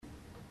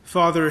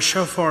Father, a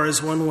shofar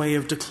is one way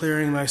of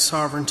declaring thy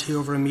sovereignty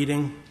over a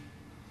meeting.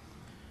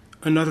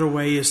 Another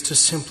way is to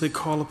simply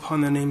call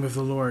upon the name of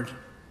the Lord.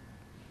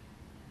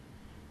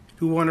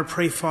 We want to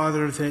pray,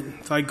 Father,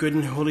 that thy good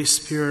and Holy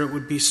Spirit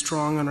would be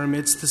strong in our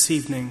midst this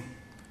evening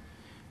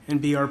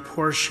and be our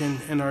portion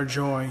and our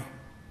joy.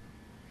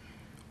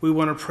 We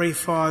want to pray,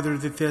 Father,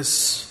 that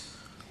this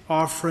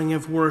offering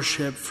of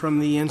worship from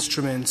the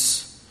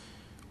instruments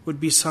would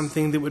be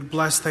something that would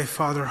bless thy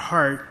Father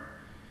heart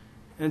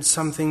and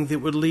something that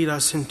would lead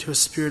us into a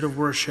spirit of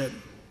worship.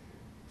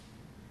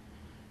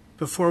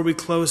 Before we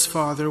close,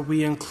 Father,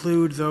 we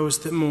include those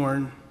that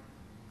mourn,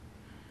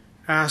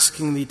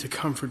 asking thee to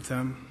comfort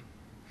them.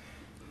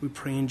 We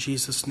pray in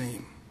Jesus'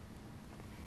 name.